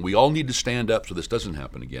time. We all need to stand up so this doesn't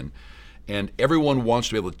happen again. And everyone wants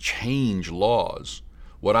to be able to change laws.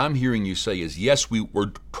 What I'm hearing you say is, yes,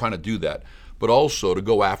 we're trying to do that, but also to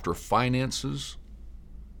go after finances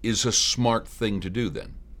is a smart thing to do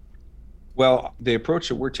then. Well, the approach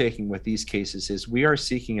that we're taking with these cases is we are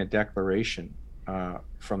seeking a declaration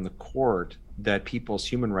from the court that people's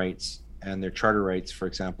human rights and their charter rights, for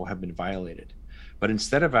example, have been violated. But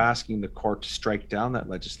instead of asking the court to strike down that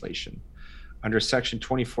legislation, under Section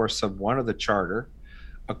 24 sub 1 of the Charter,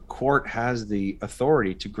 a court has the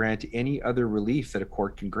authority to grant any other relief that a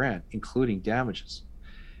court can grant, including damages.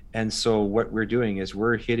 And so what we're doing is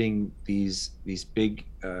we're hitting these big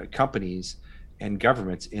companies and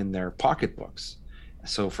governments in their pocketbooks.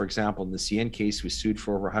 So for example, in the CN case, we sued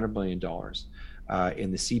for over $100 million.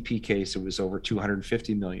 In the CP case, it was over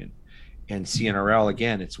 $250 million. And CNRL,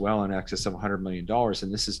 again, it's well in excess of $100 million.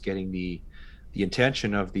 And this is getting the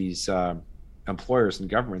attention of these employers and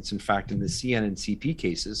governments. In fact, in the CN and CP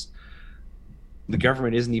cases, the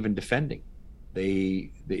government isn't even defending.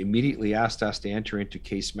 They immediately asked us to enter into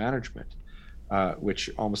case management, which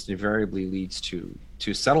almost invariably leads to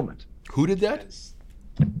settlement. Who did that?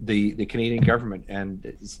 The Canadian government, and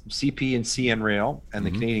CP and CN Rail and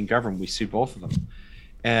the Canadian government. We sued both of them.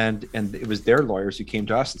 And it was their lawyers who came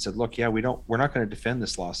to us and said, look, yeah, we're not going to defend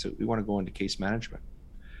this lawsuit. We want to go into case management.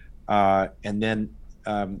 And then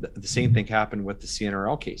the same thing happened with the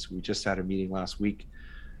CNRL case. We just had a meeting last week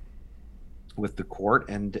with the court,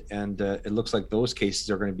 and it looks like those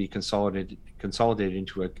cases are going to be consolidated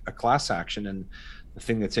into a class action. And the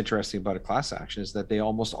thing that's interesting about a class action is that they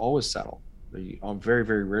almost always settle. Very,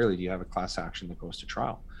 very rarely do you have a class action that goes to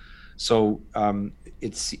trial. So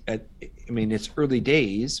it's early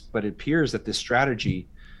days, but it appears that this strategy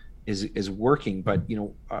is working. But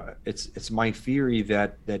it's my theory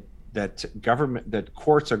that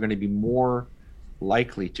courts are going to be more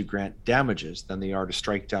likely to grant damages than they are to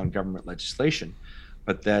strike down government legislation,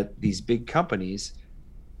 but that these big companies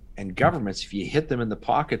and governments, if you hit them in the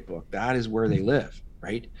pocketbook, that is where they live,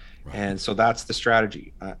 right? And so that's the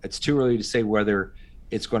strategy. It's too early to say whether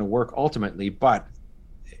it's going to work ultimately, but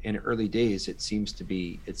in early days, it seems to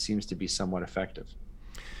be somewhat effective.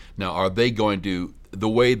 Now, are they going to, the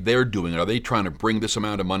way they're doing it, are they trying to bring this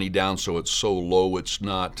amount of money down so it's so low it's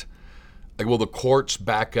not, like, will the courts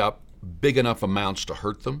back up big enough amounts to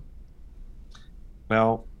hurt them?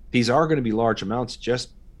 Well, these are going to be large amounts just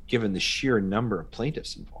given the sheer number of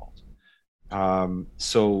plaintiffs involved.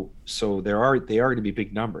 So they are going to be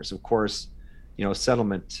big numbers. Of course,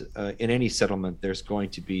 settlement, in any settlement, there's going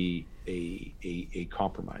to be a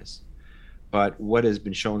compromise. But what has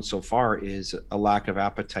been shown so far is a lack of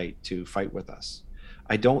appetite to fight with us.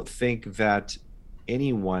 I don't think that any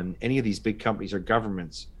of these big companies or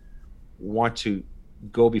governments want to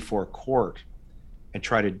go before a court and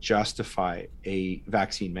try to justify a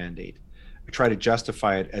vaccine mandate, or try to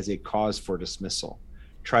justify it as a cause for dismissal,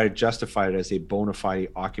 try to justify it as a bona fide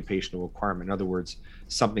occupational requirement. In other words,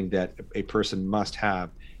 something that a person must have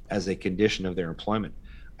as a condition of their employment.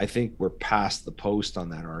 I think we're past the post on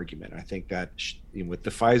that argument. I think that with the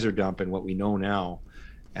Pfizer dump and what we know now,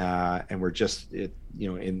 and we're just in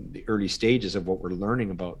the early stages of what we're learning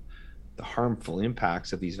about the harmful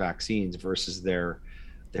impacts of these vaccines versus their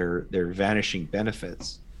vanishing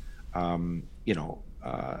benefits. I'd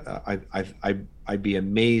be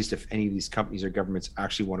amazed if any of these companies or governments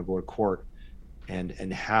actually want to go to court and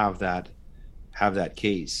have that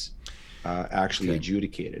case actually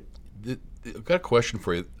adjudicated. I've got a question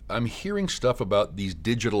for you. I'm hearing stuff about these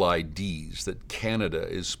digital IDs, that Canada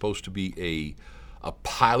is supposed to be a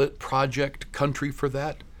pilot project country for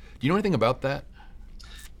that. Do you know anything about that?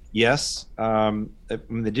 Yes. The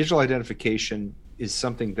digital identification is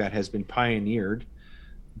something that has been pioneered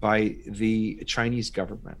by the Chinese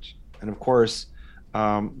government. And of course,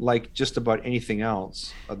 like just about anything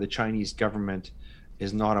else, the Chinese government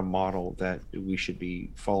is not a model that we should be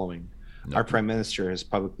following. No. Our prime minister has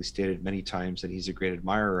publicly stated many times that he's a great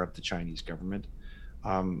admirer of the Chinese government.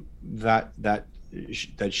 That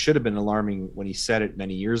should have been alarming when he said it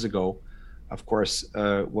many years ago. Of course,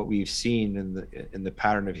 what we've seen in the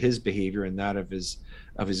pattern of his behavior and that of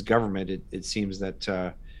his government, it seems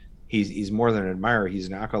that he's more than an admirer; he's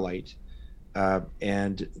an acolyte.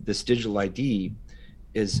 And this digital ID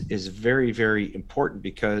is very, very important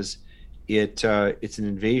because it's an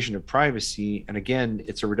invasion of privacy, and again,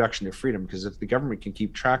 it's a reduction of freedom, because if the government can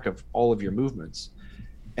keep track of all of your movements,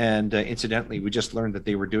 and incidentally, we just learned that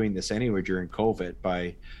they were doing this anyway during COVID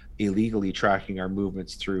by illegally tracking our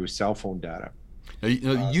movements through cell phone data. Now,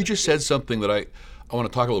 you just said something that I want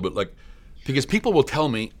to talk a little bit, because people will tell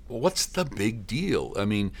me, well, what's the big deal? I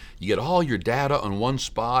mean, you get all your data on one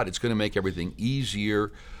spot, it's going to make everything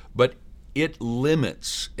easier, but it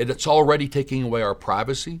limits, it's already taking away our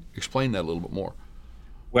privacy. Explain that a little bit more.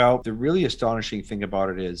 Well, the really astonishing thing about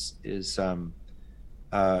it is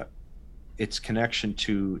its connection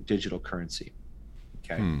to digital currency.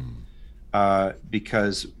 Okay.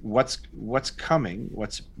 Because what's coming,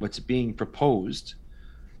 what's being proposed,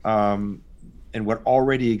 and what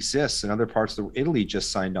already exists in other parts of Italy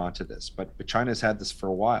just signed on to this, but China's had this for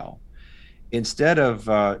a while. Instead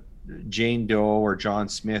of Jane Doe or John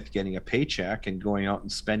Smith getting a paycheck and going out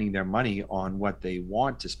and spending their money on what they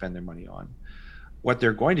want to spend their money on, what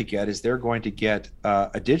they're going to get is they're going to get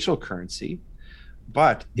a digital currency,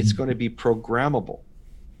 but it's going to be programmable.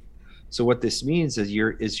 So what this means is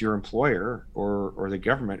your employer or the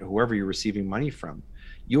government, whoever you're receiving money from,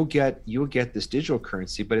 you'll get this digital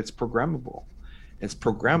currency, but it's programmable. It's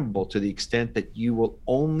programmable to the extent that you will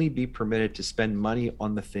only be permitted to spend money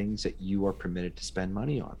on the things that you are permitted to spend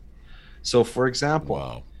money on. So, for example,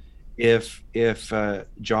 wow. if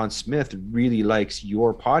John Smith really likes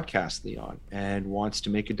your podcast, Leon, and wants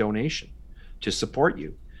to make a donation to support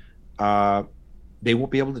you, they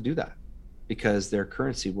won't be able to do that because their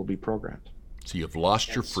currency will be programmed. So you've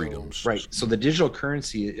lost your freedoms. So, right. So the digital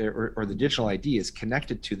currency or the digital ID is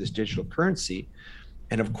connected to this digital currency.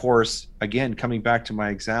 And of course, again, coming back to my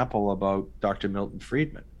example about Dr. Milton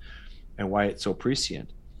Friedman and why it's so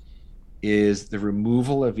prescient, is the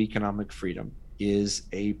removal of economic freedom is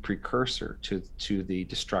a precursor to the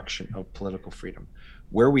destruction of political freedom.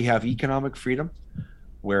 Where we have economic freedom,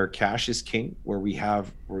 where cash is king, where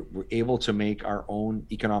we're able to make our own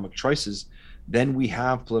economic choices, then we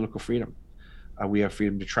have political freedom. We have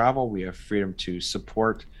freedom to travel. We have freedom to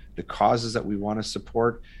support the causes that we want to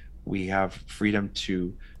support. We have freedom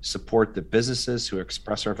to support the businesses who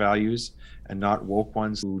express our values and not woke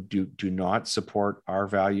ones who do not support our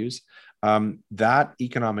values. That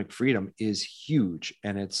economic freedom is huge,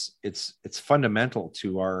 and it's fundamental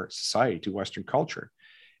to our society, to Western culture.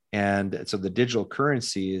 And so the digital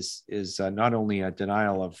currency is not only a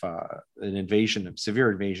denial of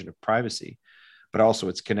severe invasion of privacy, but also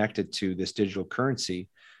it's connected to this digital currency,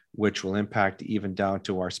 which will impact even down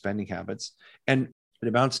to our spending habits. And it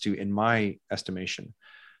amounts to, in my estimation,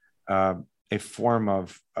 a form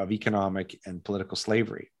of economic and political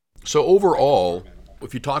slavery. So overall,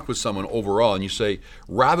 if you talk with someone overall and you say,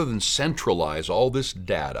 rather than centralize all this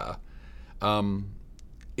data,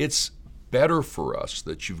 it's better for us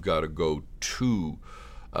that you've got to go to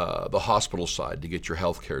the hospital side to get your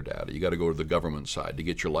healthcare data. You got to go to the government side to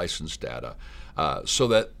get your license data.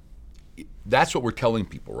 So that's what we're telling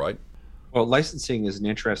people, right? Well, licensing is an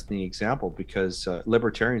interesting example because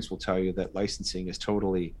libertarians will tell you that licensing is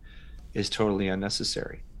totally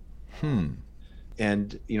unnecessary.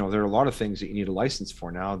 And there are a lot of things that you need a license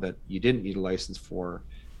for now that you didn't need a license for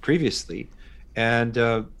previously. And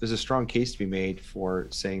there's a strong case to be made for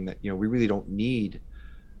saying that we really don't need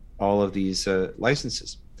all of these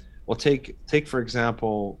licenses. Well, take for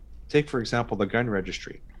example the gun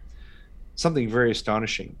registry. something very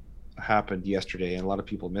astonishing happened yesterday, and a lot of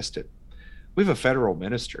people missed it. We have a federal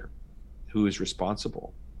minister who is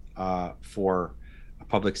responsible for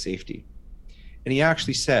public safety. And he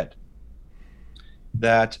actually said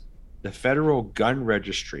that the federal gun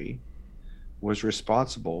registry was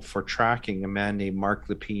responsible for tracking a man named Mark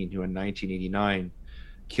Lepine, who in 1989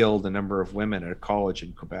 killed a number of women at a college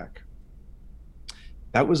in Quebec.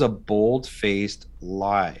 That was a bold-faced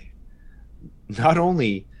lie. Not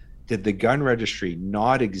only did the gun registry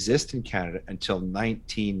not exist in Canada until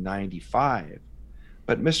 1995,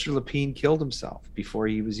 but Mr. Lepine killed himself before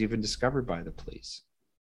he was even discovered by the police.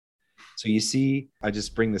 So you see, I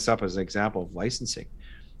just bring this up as an example of licensing.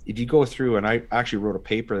 If you go through, and I actually wrote a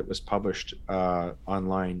paper that was published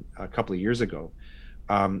online a couple of years ago,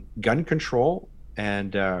 gun control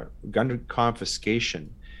and gun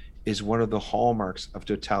confiscation is one of the hallmarks of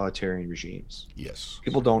totalitarian regimes. Yes.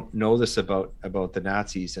 People don't know this about the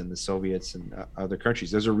Nazis and the Soviets and other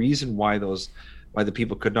countries. There's a reason why the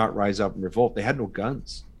people could not rise up and revolt. They had no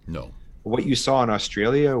guns. No. What you saw in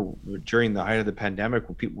Australia during the height of the pandemic,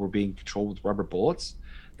 when people were being controlled with rubber bullets,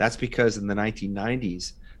 that's because in the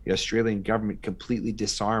 1990s, the Australian government completely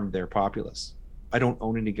disarmed their populace. I don't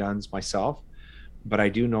own any guns myself, but I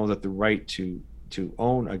do know that the right to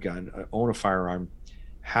own a gun, own a firearm,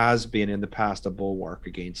 has been in the past a bulwark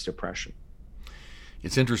against oppression.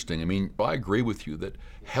 It's interesting. I mean, I agree with you that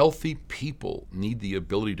healthy people need the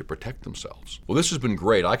ability to protect themselves. Well, this has been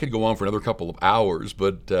great. I could go on for another couple of hours,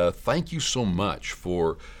 but thank you so much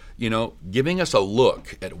for, giving us a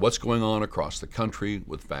look at what's going on across the country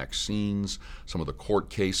with vaccines, some of the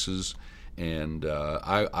court cases. And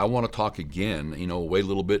I want to talk again, wait a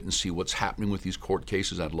little bit and see what's happening with these court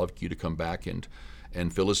cases. I'd love you to come back and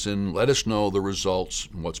fill us in. Let us know the results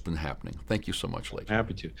and what's been happening. Thank you so much, Leighton.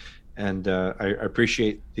 Happy to. And I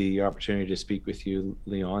appreciate the opportunity to speak with you,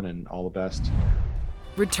 Leon, and all the best.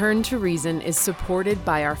 Return to Reason is supported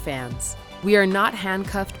by our fans. We are not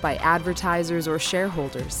handcuffed by advertisers or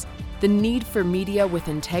shareholders. The need for media with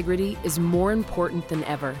integrity is more important than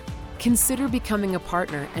ever. Consider becoming a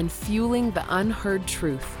partner and fueling the unheard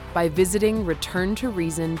truth by visiting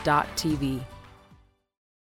returntoreason.tv.